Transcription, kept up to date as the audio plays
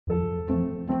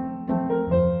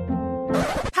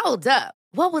Hold up.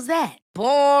 What was that?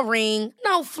 Boring.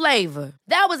 No flavor.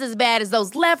 That was as bad as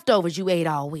those leftovers you ate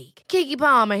all week. Keke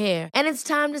Palmer here, and it's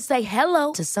time to say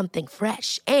hello to something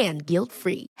fresh and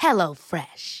guilt-free. Hello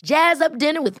Fresh. Jazz up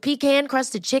dinner with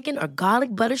pecan-crusted chicken or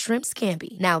garlic butter shrimp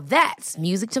scampi. Now that's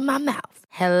music to my mouth.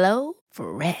 Hello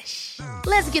Fresh.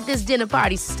 Let's get this dinner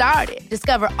party started.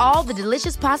 Discover all the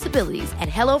delicious possibilities at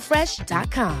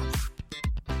hellofresh.com.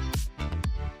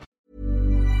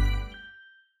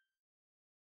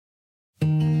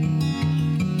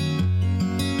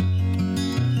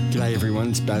 G'day everyone,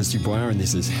 it's Baz Dubois and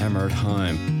this is Hammer at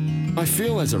Home. I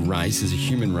feel as a race, as a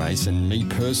human race, and me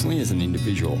personally as an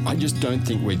individual, I just don't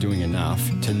think we're doing enough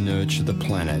to nurture the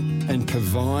planet and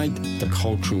provide the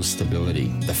cultural stability,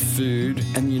 the food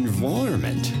and the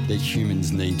environment that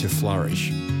humans need to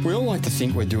flourish. We all like to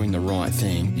think we're doing the right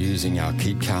thing, using our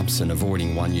keep cups and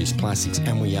avoiding one-use plastics,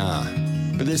 and we are.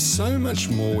 But there's so much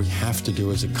more we have to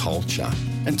do as a culture.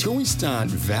 Until we start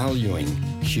valuing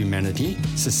humanity,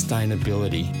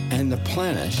 sustainability, and the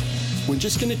planet, we're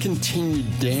just going to continue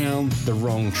down the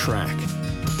wrong track.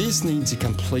 This needs a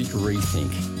complete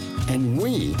rethink, and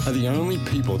we are the only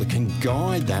people that can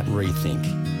guide that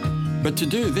rethink. But to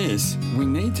do this, we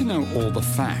need to know all the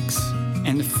facts.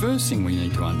 And the first thing we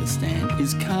need to understand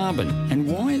is carbon and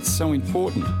why it's so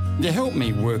important. To help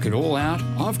me work it all out,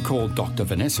 I've called Dr.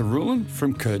 Vanessa Ruhlin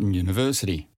from Curtin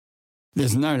University.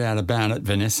 There's no doubt about it,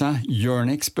 Vanessa, you're an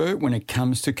expert when it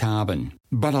comes to carbon.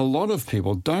 But a lot of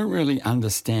people don't really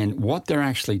understand what they're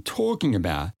actually talking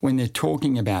about when they're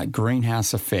talking about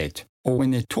greenhouse effect or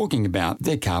when they're talking about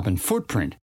their carbon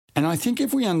footprint. And I think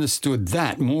if we understood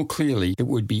that more clearly, it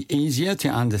would be easier to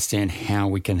understand how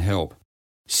we can help.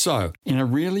 So, in a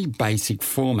really basic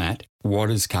format, what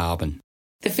is carbon?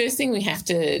 The first thing we have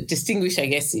to distinguish, I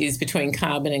guess, is between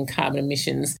carbon and carbon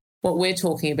emissions. What we're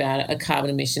talking about are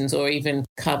carbon emissions or even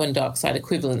carbon dioxide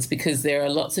equivalents, because there are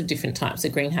lots of different types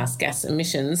of greenhouse gas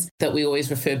emissions that we always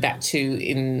refer back to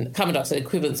in carbon dioxide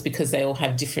equivalents because they all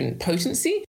have different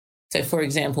potency. So, for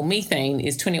example, methane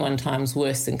is 21 times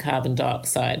worse than carbon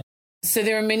dioxide. So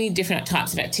there are many different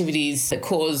types of activities that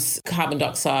cause carbon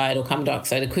dioxide or carbon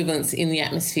dioxide equivalents in the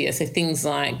atmosphere. So things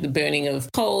like the burning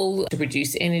of coal to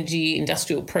produce energy,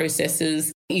 industrial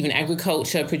processes, even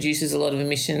agriculture produces a lot of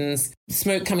emissions,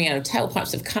 smoke coming out of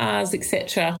tailpipes of cars,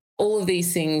 etc. All of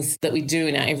these things that we do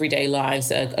in our everyday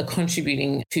lives are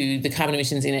contributing to the carbon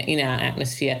emissions in our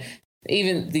atmosphere.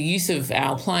 Even the use of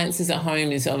our appliances at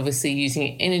home is obviously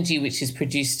using energy which is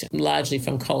produced largely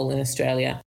from coal in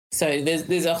Australia. So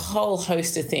there's a whole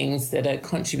host of things that are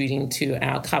contributing to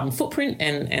our carbon footprint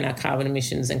and our carbon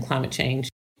emissions and climate change.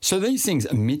 So these things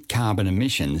emit carbon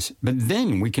emissions, but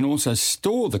then we can also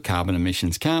store the carbon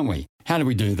emissions, can't we? How do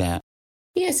we do that?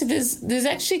 Yeah, so there's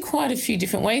actually quite a few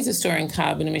different ways of storing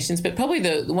carbon emissions, but probably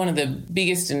one of the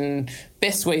biggest and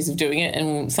best ways of doing it,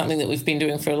 and something that we've been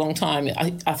doing for a long time,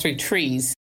 are through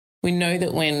trees. We know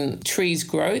that when trees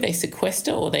grow, they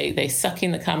sequester or they suck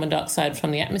in the carbon dioxide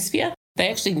from the atmosphere. They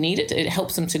actually need it. It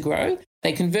helps them to grow.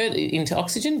 They convert it into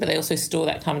oxygen, but they also store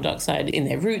that carbon dioxide in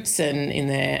their roots and in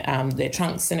their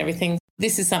trunks and everything.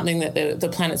 This is something that the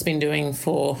planet's been doing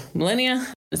for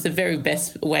millennia. It's the very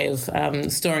best way of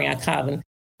storing our carbon.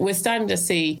 We're starting to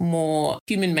see more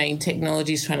human-made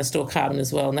technologies trying to store carbon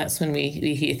as well, and that's when we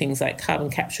hear things like carbon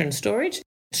capture and storage,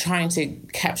 trying to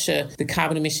capture the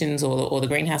carbon emissions or the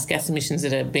greenhouse gas emissions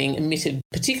that are being emitted,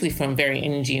 particularly from very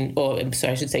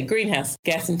greenhouse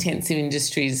gas intensive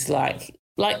industries like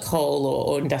coal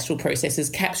or industrial processes,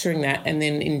 capturing that and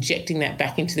then injecting that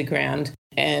back into the ground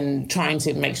and trying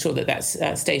to make sure that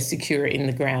stays secure in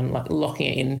the ground, like locking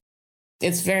it in.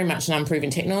 It's very much an unproven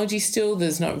technology still.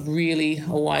 There's not really a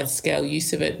wide-scale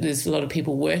use of it. There's a lot of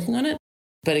people working on it.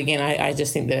 But again, I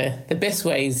just think the best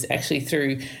way is actually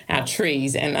through our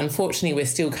trees. And unfortunately, we're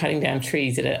still cutting down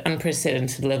trees at an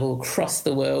unprecedented level across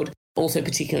the world, also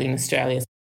particularly in Australia.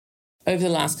 Over the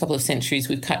last couple of centuries,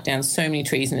 we've cut down so many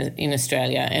trees in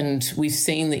Australia, and we've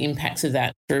seen the impacts of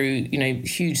that through,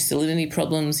 huge salinity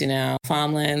problems in our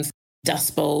farmlands,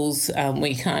 dust bowls.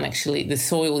 The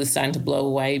soil is starting to blow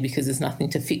away because there's nothing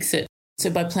to fix it. So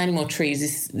by planting more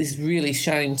trees, this is really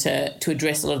shown to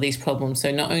address a lot of these problems. So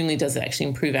not only does it actually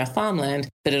improve our farmland,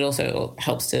 but it also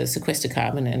helps to sequester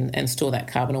carbon and store that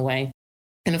carbon away.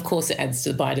 And of course, it adds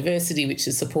to the biodiversity, which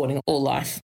is supporting all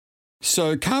life.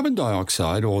 So carbon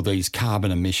dioxide or these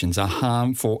carbon emissions are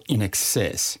harmful in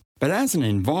excess. But as an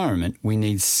environment, we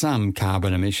need some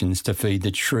carbon emissions to feed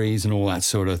the trees and all that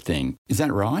sort of thing. Is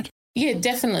that right? Yeah,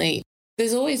 definitely.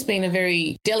 There's always been a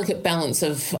very delicate balance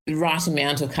of the right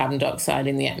amount of carbon dioxide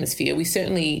in the atmosphere. We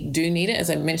certainly do need it. As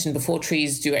I mentioned before,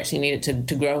 trees do actually need it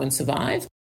to grow and survive.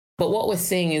 But what we're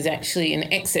seeing is actually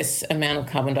an excess amount of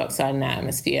carbon dioxide in our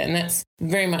atmosphere. And that's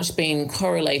very much been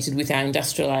correlated with our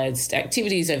industrialised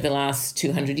activities over the last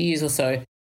 200 years or so.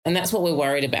 And that's what we're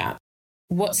worried about.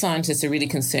 What scientists are really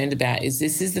concerned about is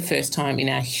this is the first time in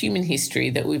our human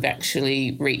history that we've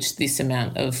actually reached this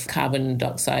amount of carbon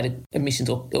dioxide emissions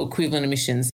or equivalent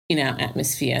emissions in our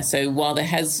atmosphere. So while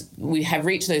we have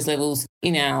reached those levels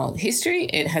in our history,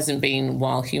 it hasn't been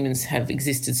while humans have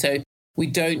existed. So we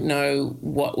don't know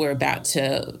what we're about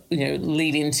to,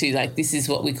 lead into. Like, this is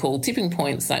what we call tipping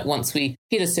points. Like, once we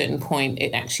hit a certain point,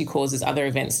 it actually causes other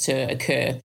events to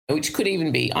occur, which could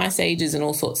even be ice ages and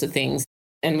all sorts of things.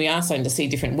 And we are starting to see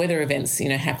different weather events,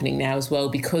 happening now as well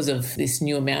because of this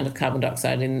new amount of carbon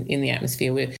dioxide in the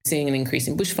atmosphere. We're seeing an increase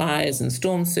in bushfires and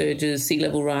storm surges, sea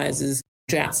level rises,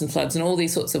 droughts and floods, and all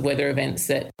these sorts of weather events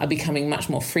that are becoming much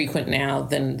more frequent now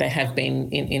than they have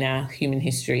been in our human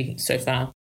history so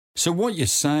far. So what you're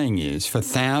saying is, for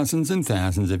thousands and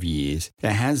thousands of years,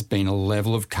 there has been a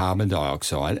level of carbon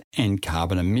dioxide and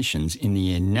carbon emissions in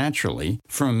the air naturally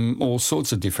from all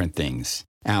sorts of different things.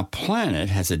 Our planet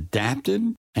has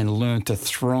adapted and learned to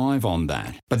thrive on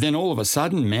that. But then all of a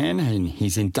sudden, man and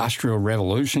his industrial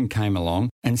revolution came along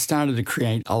and started to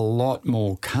create a lot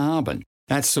more carbon.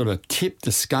 That sort of tipped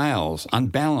the scales,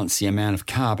 unbalanced the amount of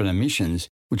carbon emissions,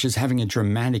 which is having a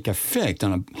dramatic effect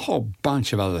on a whole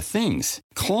bunch of other things,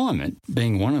 climate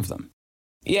being one of them.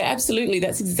 Yeah, absolutely.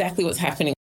 That's exactly what's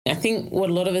happening. I think what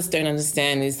a lot of us don't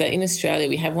understand is that in Australia,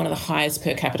 we have one of the highest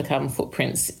per capita carbon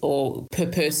footprints or per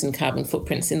person carbon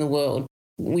footprints in the world.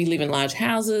 We live in large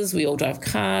houses, we all drive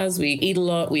cars, we eat a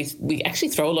lot, we actually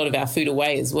throw a lot of our food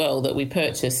away as well that we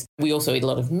purchase. We also eat a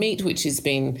lot of meat, which has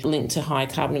been linked to high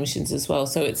carbon emissions as well.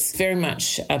 So it's very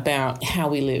much about how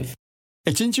we live.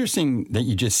 It's interesting that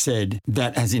you just said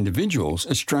that as individuals,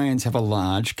 Australians have a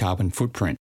large carbon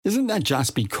footprint. Isn't that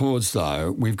just because,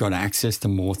 though, we've got access to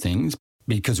more things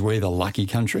because we're the lucky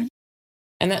country?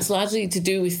 And that's largely to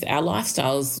do with our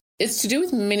lifestyles. It's to do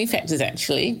with many factors,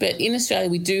 actually. But in Australia,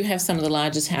 we do have some of the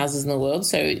largest houses in the world.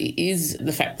 So it is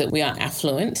the fact that we are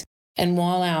affluent. And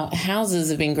while our houses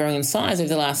have been growing in size over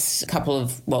the last couple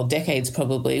of, decades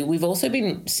probably, we've also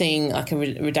been seeing like a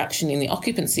reduction in the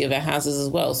occupancy of our houses as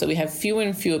well. So we have fewer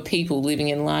and fewer people living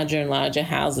in larger and larger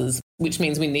houses, which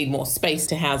means we need more space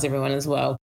to house everyone as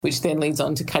well, which then leads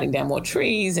on to cutting down more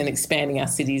trees and expanding our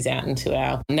cities out into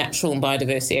our natural and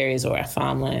biodiverse areas or our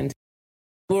farmland.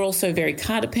 We're also very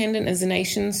car dependent as a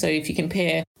nation. So if you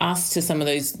compare us to some of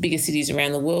those bigger cities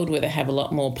around the world where they have a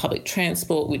lot more public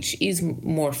transport, which is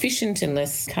more efficient and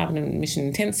less carbon emission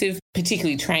intensive,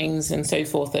 particularly trains and so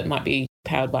forth that might be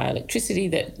powered by electricity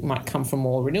that might come from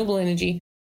more renewable energy.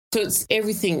 So it's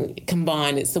everything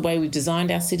combined. It's the way we've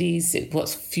designed our cities, what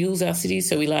fuels our cities.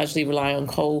 So we largely rely on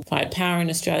coal-fired power in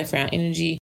Australia for our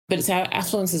energy. But it's our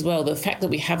affluence as well, the fact that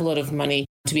we have a lot of money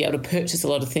to be able to purchase a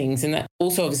lot of things. And that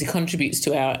also obviously contributes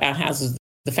to our houses.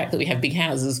 The fact that we have big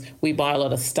houses, we buy a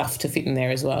lot of stuff to fit in there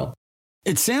as well.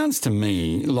 It sounds to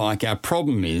me like our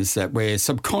problem is that we're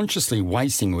subconsciously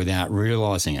wasting without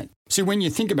realising it. So when you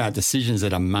think about decisions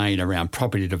that are made around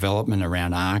property development,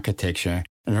 around architecture,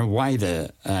 and the way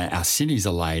that our cities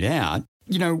are laid out,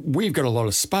 we've got a lot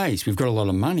of space, we've got a lot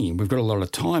of money, we've got a lot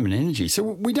of time and energy. So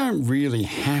we don't really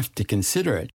have to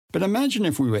consider it. But imagine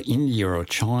if we were India or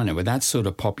China with that sort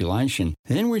of population,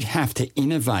 then we'd have to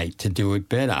innovate to do it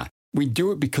better. We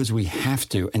do it because we have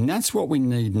to, and that's what we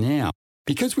need now.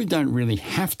 Because we don't really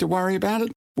have to worry about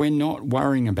it, we're not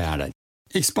worrying about it.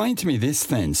 Explain to me this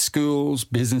then. Schools,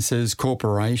 businesses,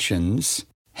 corporations,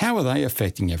 how are they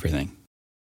affecting everything?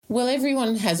 Well,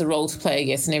 everyone has a role to play, I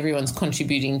guess, and everyone's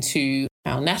contributing to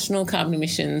our national carbon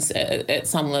emissions at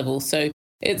some level. So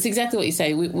it's exactly what you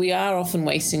say. We are often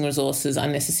wasting resources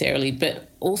unnecessarily,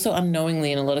 but also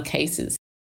unknowingly in a lot of cases.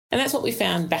 And that's what we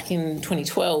found back in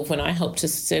 2012 when I helped to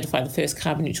certify the first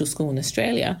carbon neutral school in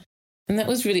Australia. And that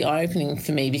was really eye-opening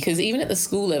for me because even at the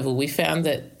school level, we found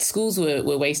that schools were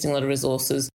wasting a lot of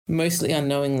resources, mostly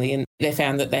unknowingly. And they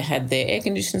found that they had their air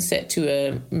conditioners set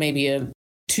to maybe a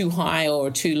too high or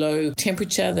too low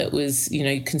temperature that was,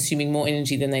 consuming more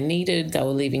energy than they needed. They were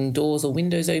leaving doors or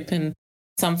windows open.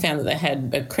 Some found that they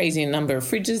had a crazy number of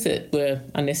fridges that were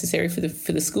unnecessary for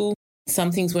the school.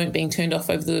 Some things weren't being turned off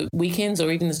over the weekends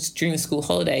or even during the school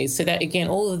holidays. So that, again,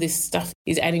 all of this stuff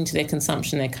is adding to their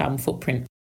consumption, their carbon footprint.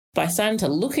 By starting to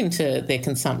look into their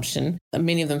consumption,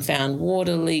 many of them found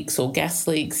water leaks or gas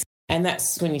leaks. And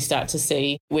that's when you start to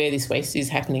see where this waste is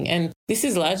happening. And this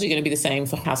is largely going to be the same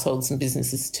for households and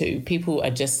businesses too. People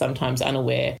are just sometimes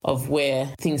unaware of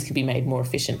where things can be made more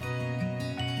efficient.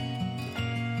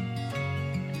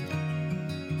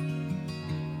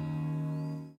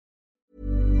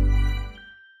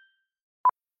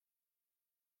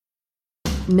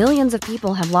 Millions of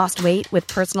people have lost weight with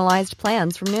personalized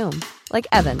plans from Noom. Like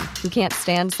Evan, who can't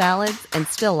stand salads and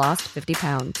still lost 50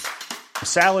 pounds.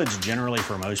 Salads generally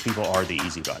for most people are the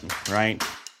easy button, right?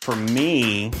 For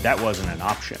me, that wasn't an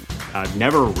option. I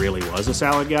never really was a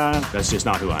salad guy. That's just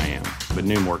not who I am. But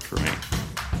Noom worked for me.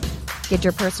 Get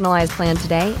your personalized plan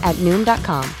today at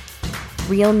Noom.com.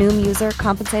 Real Noom user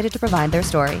compensated to provide their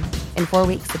story. In 4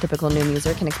 weeks, the typical Noom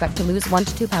user can expect to lose 1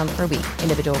 to 2 pounds per week.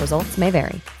 Individual results may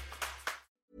vary.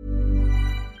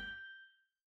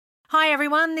 Hi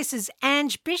everyone, this is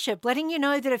Ange Bishop letting you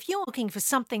know that if you're looking for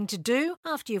something to do,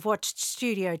 after you've watched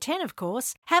Studio 10 of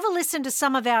course, have a listen to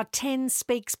some of our 10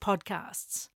 Speaks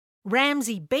podcasts.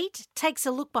 Ramsay Beat takes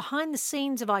a look behind the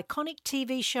scenes of iconic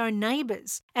TV show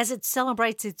Neighbours as it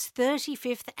celebrates its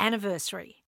 35th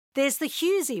anniversary. There's the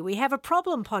Hughesy We Have a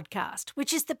Problem podcast,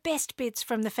 which is the best bits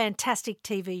from the fantastic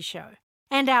TV show.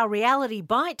 And our Reality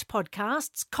Bite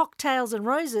podcasts, Cocktails and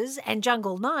Roses and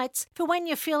Jungle Nights, for when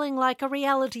you're feeling like a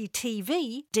reality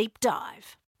TV deep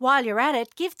dive. While you're at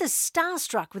it, give the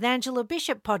Starstruck with Angela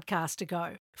Bishop podcast a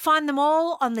go. Find them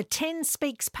all on the 10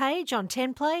 Speaks page on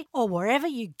 10play or wherever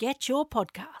you get your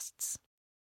podcasts.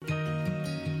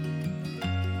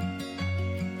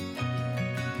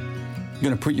 I'm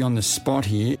going to put you on the spot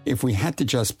here. If we had to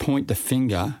just point the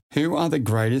finger, who are the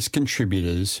greatest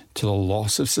contributors to the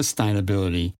loss of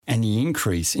sustainability and the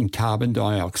increase in carbon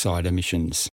dioxide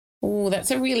emissions? Oh,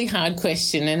 that's a really hard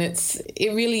question, and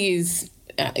it really is,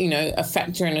 a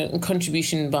factor and a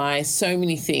contribution by so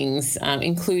many things,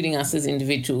 including us as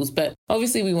individuals. But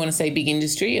obviously, we want to say big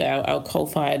industry, our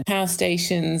coal-fired power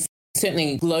stations,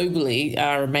 certainly globally,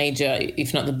 are a major,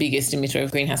 if not the biggest, emitter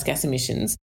of greenhouse gas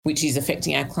emissions, which is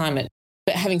affecting our climate.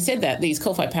 But having said that, these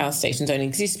coal-fired power stations don't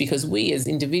exist because we as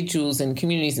individuals and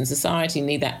communities and society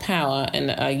need that power and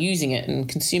are using it and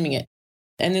consuming it.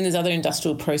 And then there's other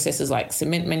industrial processes like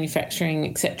cement manufacturing,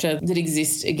 etc., that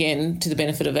exist, again, to the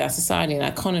benefit of our society and our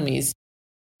economies.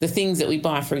 The things that we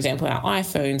buy, for example, our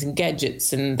iPhones and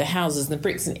gadgets and the houses and the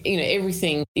bricks, and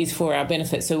everything is for our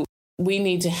benefit. So we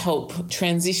need to help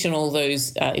transition all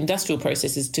those industrial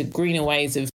processes to greener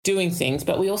ways of doing things.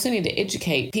 But we also need to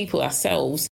educate people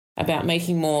ourselves about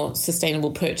making more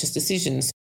sustainable purchase decisions,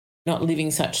 not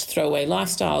living such throwaway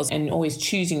lifestyles and always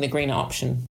choosing the greener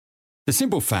option. The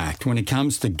simple fact, when it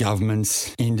comes to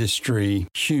governments, industry,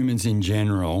 humans in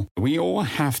general, we all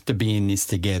have to be in this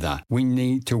together. We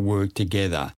need to work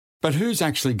together. But who's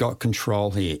actually got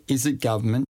control here? Is it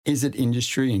government? Is it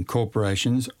industry and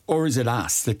corporations? Or is it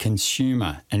us, the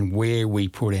consumer, and where we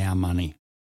put our money?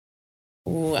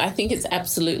 Ooh, I think it's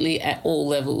absolutely at all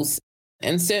levels.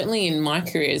 And certainly in my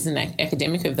career as an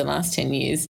academic over the last 10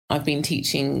 years, I've been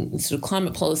teaching sort of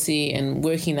climate policy and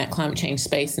working in that climate change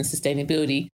space and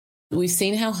sustainability. We've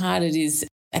seen how hard it is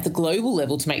at the global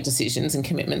level to make decisions and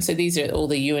commitments. So these are all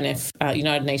the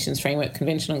United Nations Framework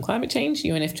Convention on Climate Change,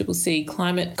 UNFCCC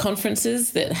climate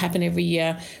conferences that happen every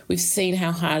year. We've seen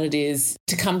how hard it is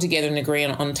to come together and agree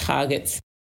on targets.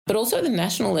 But also at the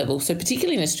national level, so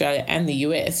particularly in Australia and the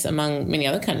US, among many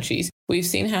other countries, we've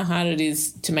seen how hard it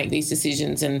is to make these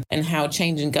decisions and how a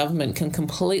change in government can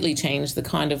completely change the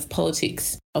kind of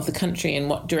politics of the country and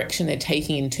what direction they're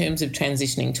taking in terms of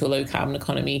transitioning to a low-carbon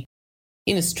economy.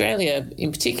 In Australia,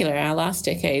 in particular, our last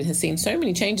decade has seen so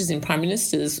many changes in prime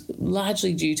ministers,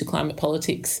 largely due to climate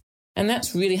politics. And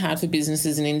that's really hard for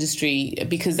businesses and industry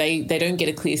because they don't get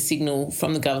a clear signal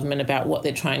from the government about what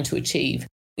they're trying to achieve.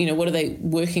 What are they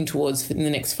working towards in the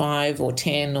next 5 or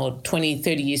 10 or 20,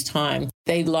 30 years' time?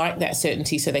 They like that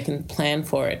certainty so they can plan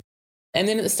for it. And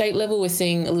then at the state level, we're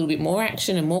seeing a little bit more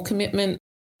action and more commitment.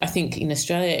 I think in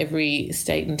Australia, every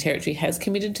state and territory has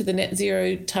committed to the net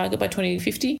zero target by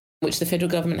 2050, which the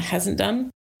federal government hasn't done.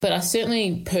 But I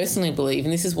certainly personally believe,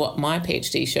 and this is what my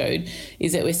PhD showed,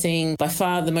 is that we're seeing by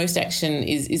far the most action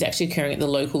is actually occurring at the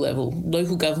local level.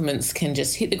 Local governments can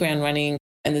just hit the ground running,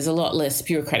 and there's a lot less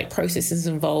bureaucratic processes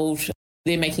involved.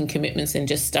 They're making commitments and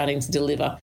just starting to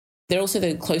deliver. They're also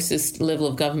the closest level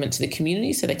of government to the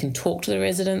community, so they can talk to the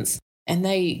residents. And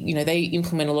they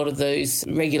implement a lot of those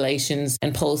regulations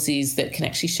and policies that can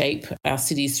actually shape our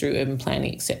cities through urban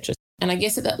planning, etc. And I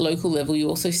guess at that local level, you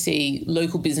also see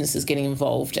local businesses getting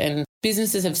involved. And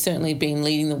businesses have certainly been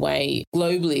leading the way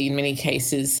globally in many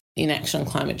cases in action on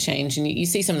climate change. And you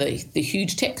see some of the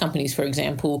huge tech companies, for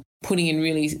example, putting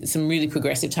in some really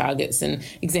progressive targets. And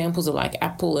examples are like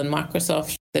Apple and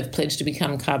Microsoft. They've pledged to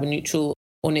become carbon neutral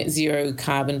or net zero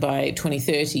carbon by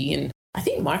 2030. And I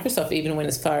think Microsoft even went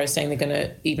as far as saying they're going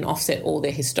to even offset all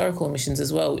their historical emissions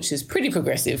as well, which is pretty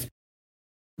progressive.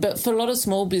 But for a lot of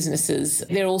small businesses,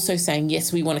 they're also saying,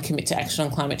 yes, we want to commit to action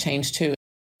on climate change too.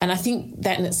 And I think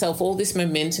that in itself, all this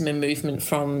momentum and movement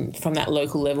from that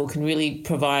local level can really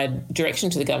provide direction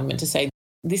to the government to say,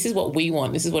 this is what we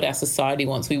want. This is what our society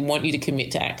wants. We want you to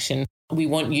commit to action. We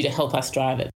want you to help us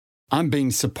drive it. I'm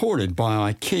being supported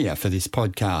by IKEA for this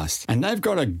podcast, and they've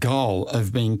got a goal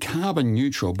of being carbon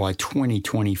neutral by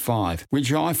 2025,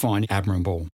 which I find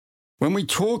admirable. When we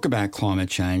talk about climate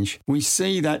change, we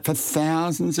see that for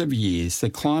thousands of years, the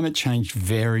climate changed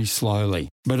very slowly.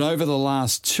 But over the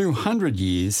last 200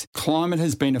 years, climate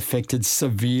has been affected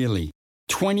severely.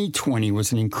 2020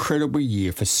 was an incredible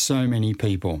year for so many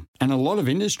people, and a lot of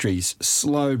industries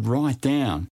slowed right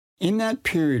down. In that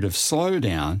period of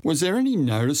slowdown, was there any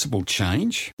noticeable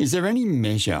change? Is there any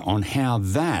measure on how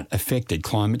that affected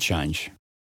climate change?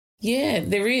 Yeah,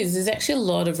 there is. There's actually a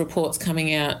lot of reports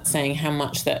coming out saying how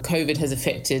much that COVID has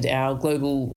affected our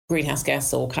global greenhouse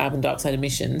gas or carbon dioxide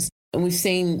emissions. And we've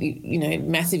seen,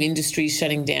 massive industries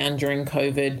shutting down during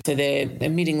COVID, so they're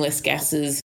emitting less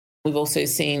gases. We've also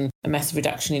seen a massive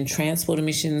reduction in transport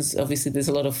emissions. Obviously, there's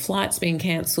a lot of flights being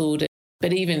cancelled.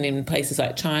 But even in places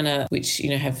like China, which,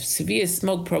 have severe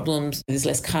smog problems, there's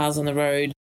less cars on the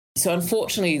road. So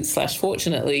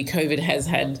unfortunately/fortunately, COVID has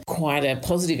had quite a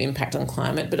positive impact on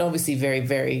climate, but obviously very,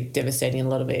 very devastating in a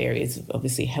lot of areas,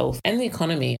 obviously health and the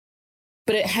economy.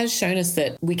 But it has shown us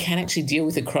that we can actually deal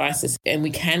with a crisis and we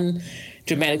can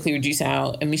dramatically reduce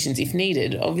our emissions if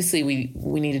needed. Obviously,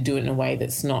 we need to do it in a way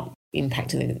that's not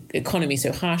impacting the economy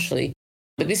so harshly.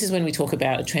 But this is when we talk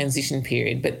about a transition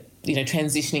period, but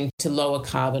transitioning to lower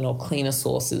carbon or cleaner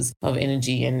sources of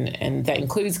energy, and that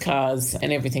includes cars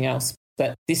and everything else.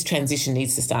 But this transition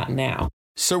needs to start now.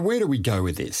 So where do we go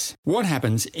with this? What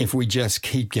happens if we just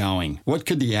keep going? What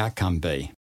could the outcome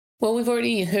be? Well, we've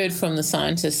already heard from the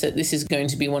scientists that this is going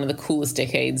to be one of the coolest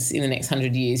decades in the next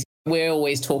 100 years. We're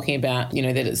always talking about,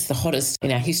 that it's the hottest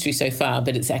in our history so far,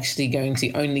 but it's actually going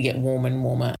to only get warmer and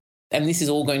warmer. And this is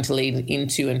all going to lead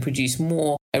into and produce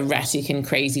more erratic and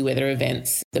crazy weather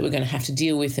events that we're going to have to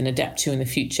deal with and adapt to in the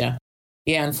future.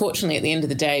 Yeah, unfortunately, at the end of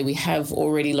the day, we have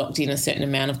already locked in a certain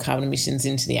amount of carbon emissions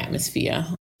into the atmosphere.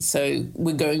 So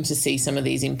we're going to see some of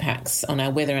these impacts on our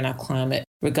weather and our climate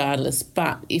regardless.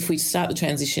 But if we start the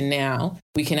transition now,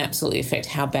 we can absolutely affect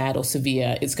how bad or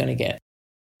severe it's going to get.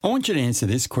 I want you to answer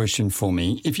this question for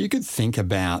me. If you could think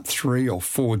about 3 or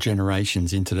 4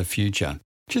 generations into the future,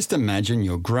 just imagine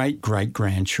your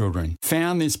great-great-grandchildren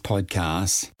found this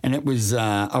podcast and it was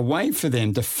a way for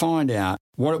them to find out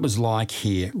what it was like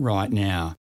here right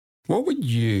now. What would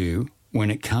you,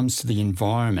 when it comes to the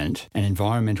environment and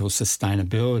environmental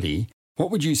sustainability,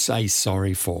 what would you say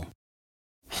sorry for?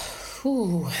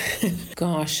 Ooh,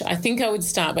 gosh, I think I would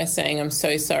start by saying I'm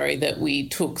so sorry that we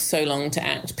took so long to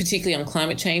act, particularly on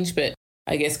climate change, but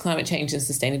I guess climate change and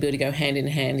sustainability go hand in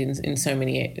hand in so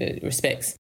many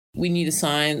respects. We knew the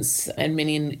science and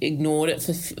many ignored it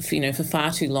for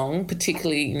far too long,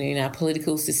 particularly in our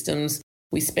political systems.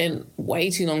 We spent way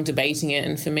too long debating it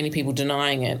and for many people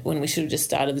denying it when we should have just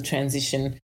started the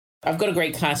transition. I've got a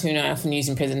great cartoon I often use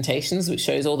in presentations which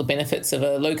shows all the benefits of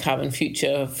a low-carbon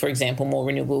future, for example, more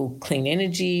renewable clean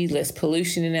energy, less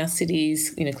pollution in our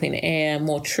cities, cleaner air,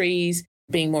 more trees,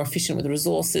 being more efficient with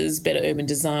resources, better urban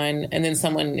design. And then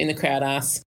someone in the crowd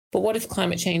asks, but what if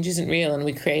climate change isn't real and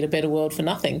we create a better world for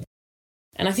nothing?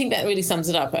 And I think that really sums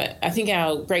it up. I think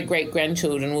our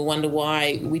great-great-grandchildren will wonder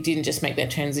why we didn't just make that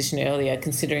transition earlier,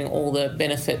 considering all the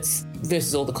benefits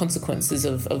versus all the consequences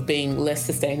of being less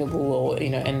sustainable or,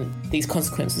 and these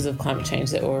consequences of climate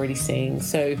change that we're already seeing.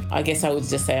 So I guess I would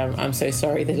just say I'm so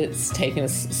sorry that it's taken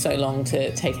us so long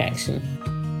to take action.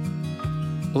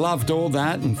 Loved all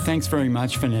that, and thanks very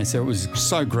much, Vanessa. It was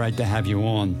so great to have you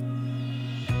on.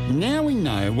 Now we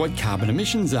know what carbon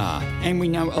emissions are, and we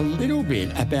know a little bit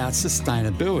about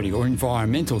sustainability or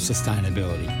environmental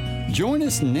sustainability. Join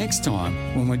us next time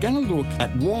when we're going to look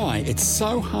at why it's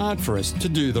so hard for us to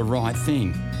do the right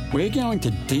thing. We're going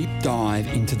to deep dive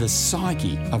into the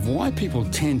psyche of why people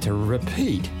tend to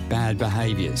repeat bad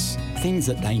behaviours, things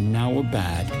that they know are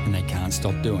bad and they can't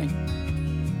stop doing.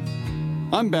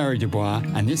 I'm Barry Dubois,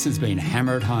 and this has been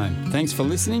Hammer at Home. Thanks for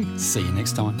listening. See you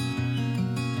next time.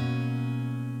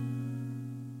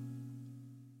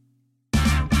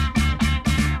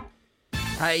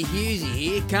 Hey, Hughesy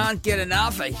here. Can't get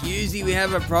enough of Hughesy. We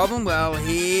have a problem. Well,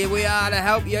 here we are to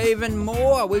help you even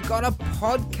more. We've got a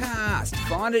podcast.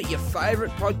 Find it at your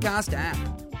favourite podcast app.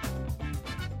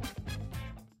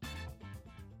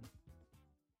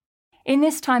 In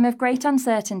this time of great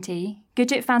uncertainty,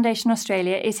 Gidget Foundation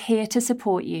Australia is here to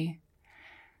support you.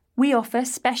 We offer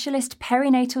specialist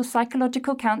perinatal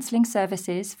psychological counselling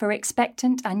services for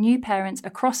expectant and new parents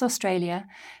across Australia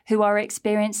who are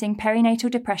experiencing perinatal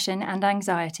depression and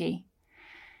anxiety.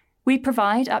 We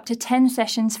provide up to 10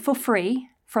 sessions for free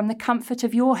from the comfort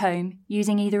of your home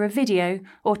using either a video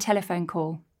or telephone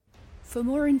call. For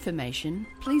more information,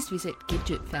 please visit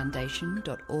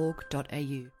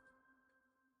gidgetfoundation.org.au.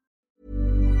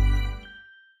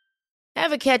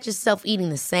 Ever catch yourself eating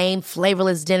the same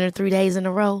flavorless dinner 3 days in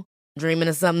a row? Dreaming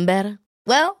of something better?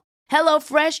 Well,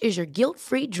 HelloFresh is your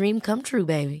guilt-free dream come true,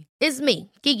 baby. It's me,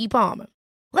 Keke Palmer.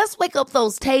 Let's wake up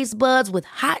those taste buds with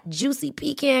hot, juicy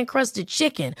pecan-crusted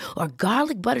chicken or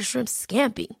garlic butter shrimp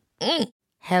scampi.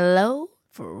 Hello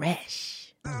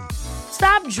Fresh.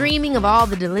 Stop dreaming of all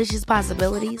the delicious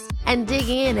possibilities and dig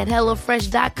in at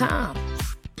HelloFresh.com.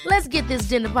 Let's get this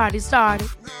dinner party started.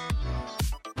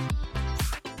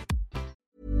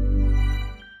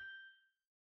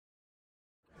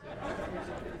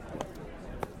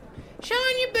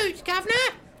 Shine your boots, Governor.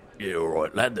 Yeah, all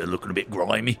right, lad. They're looking a bit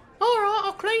grimy. All right,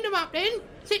 I'll clean them up then.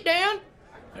 Sit down.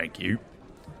 Thank you.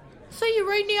 See you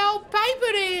reading the old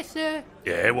paper there, sir.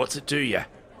 Yeah, what's it to you?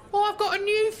 Oh, I've got a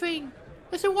new thing.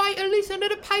 It's a way to listen to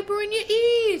the paper in your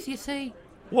ears, you see.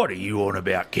 What are you on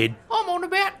about, kid? I'm on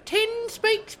about 10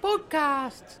 Speaks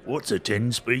podcasts. What's a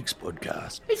 10 Speaks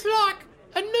podcast? It's like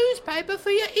a newspaper for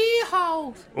your ear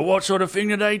holes. Well, what sort of thing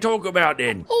do they talk about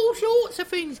then? All sorts of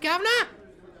things, Governor.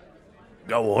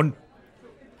 Go on.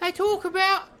 They talk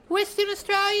about Western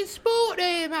Australian sport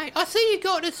there, mate. I see you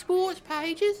got the sports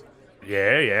pages.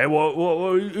 Yeah. What,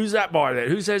 who's that by there?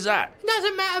 Who says that?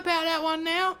 Doesn't matter about that one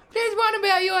now. There's one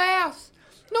about your house.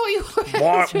 Not your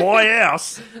house. My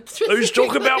house? Who's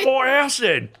talking about my house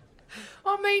then?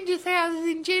 I mean just houses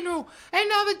in general.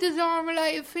 And other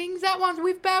design-related things. That one's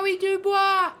with Barry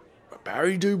Dubois.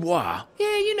 Barry Dubois?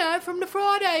 Yeah, you know, from the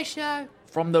Friday show.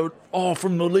 From the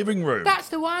living room? That's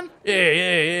the one.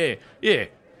 Yeah.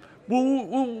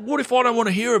 Well, what if I don't want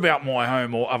to hear about my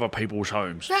home or other people's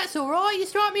homes? That's all right. You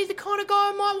strike me as the kind of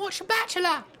guy who might watch The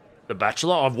Bachelor. The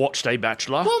Bachelor? I've watched A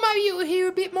Bachelor. Well, maybe you will hear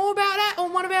a bit more about that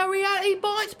on one of our Reality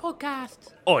Bites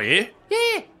podcasts. Oh, yeah?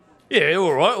 Yeah. Yeah,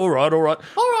 all right. All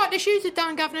right, the shoes are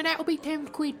done, Governor. That'll be 10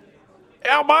 quid.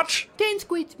 How much? 10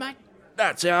 squids, mate.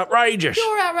 That's outrageous.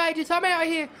 You're outrageous. I'm out of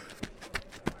here.